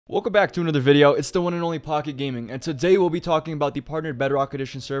Welcome back to another video. It's the one and only Pocket Gaming, and today we'll be talking about the partnered Bedrock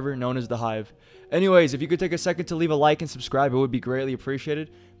Edition server known as the Hive. Anyways, if you could take a second to leave a like and subscribe, it would be greatly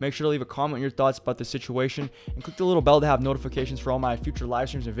appreciated. Make sure to leave a comment on your thoughts about the situation, and click the little bell to have notifications for all my future live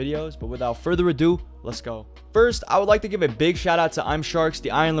streams and videos. But without further ado, let's go. First, I would like to give a big shout out to I'm Sharks,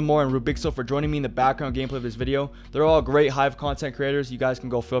 the Iron Lemore, and Rubixle for joining me in the background gameplay of this video. They're all great Hive content creators. You guys can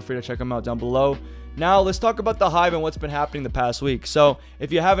go feel free to check them out down below. Now, let's talk about the Hive and what's been happening the past week. So,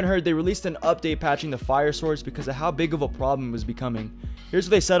 if you haven't heard, they released an update patching the fire swords because of how big of a problem it was becoming. Here's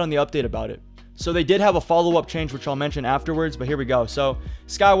what they said on the update about it. So, they did have a follow-up change, which I'll mention afterwards, but here we go. So,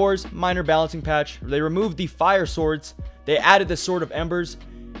 Sky Wars, minor balancing patch. They removed the fire swords. They added the Sword of Embers.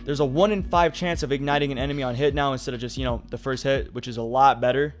 There's a 1 in 5 chance of igniting an enemy on hit now instead of just, the first hit, which is a lot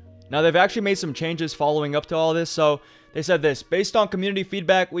better. Now, they've actually made some changes following up to all this. So, they said this: based on community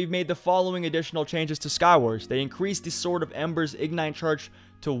feedback, we've made the following additional changes to Sky Wars. They increased the Sword of Embers ignite charge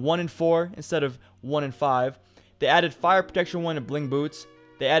to 1 in 4 instead of 1 in 5. They added Fire Protection 1 to Bling Boots.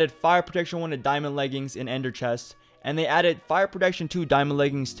 They added Fire Protection 1 to Diamond Leggings and Ender Chest. And they added Fire Protection 2 Diamond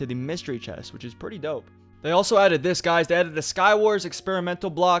Leggings to the Mystery Chest, which is pretty dope. They also added this, guys. They added the Sky Wars experimental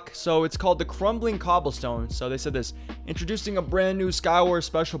block. So it's called the Crumbling Cobblestone. So they said this: introducing a brand new Sky Wars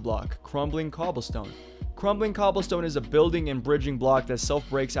special block, Crumbling Cobblestone. Crumbling Cobblestone is a building and bridging block that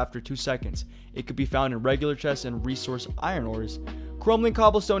self-breaks after 2 seconds. It could be found in regular chests and resource iron ores. Crumbling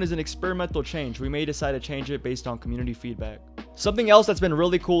Cobblestone is an experimental change. We may decide to change it based on community feedback. Something else that's been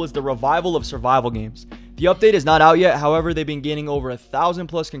really cool is the revival of survival games. The update is not out yet, however, they've been gaining over 1,000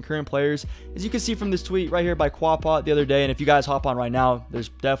 plus concurrent players, as you can see from this tweet right here by Quapot the other day. And if you guys hop on right now, there's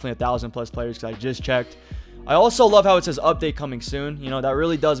definitely 1,000 plus players because I just checked. I also love how it says update coming soon. That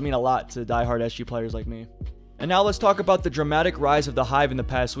really does mean a lot to diehard SG players like me. And now let's talk about the dramatic rise of the Hive in the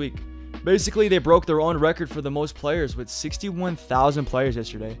past week. Basically, they broke their own record for the most players with 61,000 players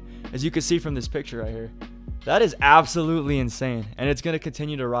yesterday, as you can see from this picture right here. That is absolutely insane, and it's going to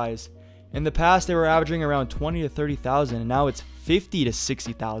continue to rise. In the past, they were averaging around 20 to 30,000, and now it's 50 to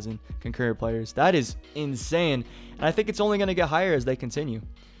 60,000 concurrent players. That is insane, and I think it's only going to get higher as they continue.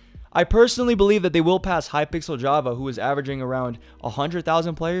 I personally believe that they will pass Hypixel Java, who is averaging around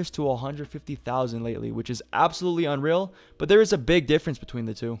 100,000 players to 150,000 lately, which is absolutely unreal, but there is a big difference between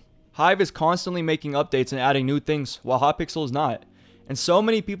the two. Hive is constantly making updates and adding new things, while Hypixel is not. And so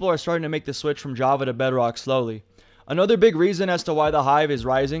many people are starting to make the switch from Java to Bedrock slowly. Another big reason as to why the Hive is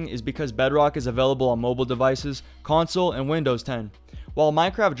rising is because Bedrock is available on mobile devices, console, and Windows 10. While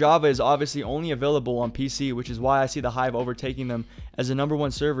Minecraft Java is obviously only available on PC, which is why I see the Hive overtaking them as the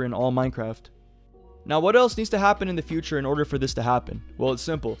 #1 server in all Minecraft. Now, what else needs to happen in the future in order for this to happen? Well, it's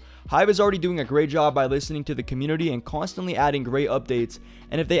simple. Hive is already doing a great job by listening to the community and constantly adding great updates,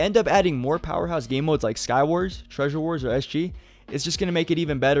 and if they end up adding more powerhouse game modes like Sky Wars, Treasure Wars, or SG, it's just going to make it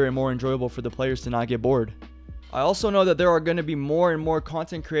even better and more enjoyable for the players to not get bored. I also know that there are going to be more and more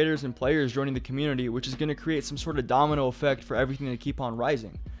content creators and players joining the community, which is going to create some sort of domino effect for everything to keep on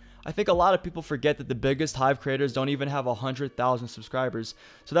rising. I think a lot of people forget that the biggest Hive creators don't even have 100,000 subscribers,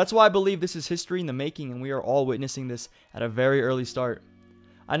 so that's why I believe this is history in the making and we are all witnessing this at a very early start.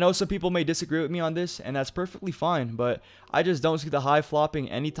 I know some people may disagree with me on this, and that's perfectly fine, but I just don't see the Hive flopping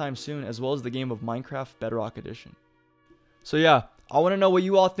anytime soon, as well as the game of Minecraft Bedrock Edition. So yeah, I want to know what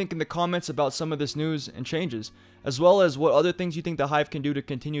you all think in the comments about some of this news and changes, as well as what other things you think the Hive can do to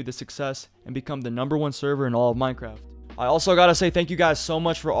continue the success and become the #1 server in all of Minecraft. I also gotta say thank you guys so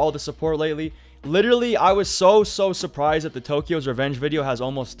much for all the support lately. Literally, I was so surprised that the Tokyo's Revenge video has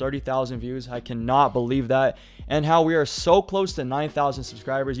almost 30,000 views. I cannot believe that. And how we are so close to 9,000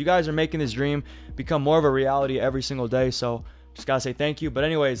 subscribers. You guys are making this dream become more of a reality every single day, so just gotta say thank you. But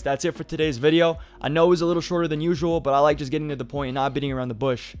anyways, that's it for today's video. I know it was a little shorter than usual, but I like just getting to the point and not beating around the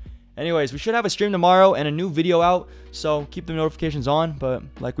bush. Anyways, we should have a stream tomorrow and a new video out, so keep the notifications on. But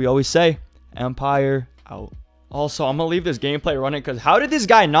like we always say, Empire out. Also, I'm gonna leave this gameplay running because how did this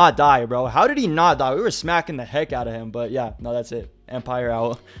guy not die, bro? How did he not die? We were smacking the heck out of him, but yeah, no, that's it. Empire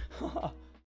out.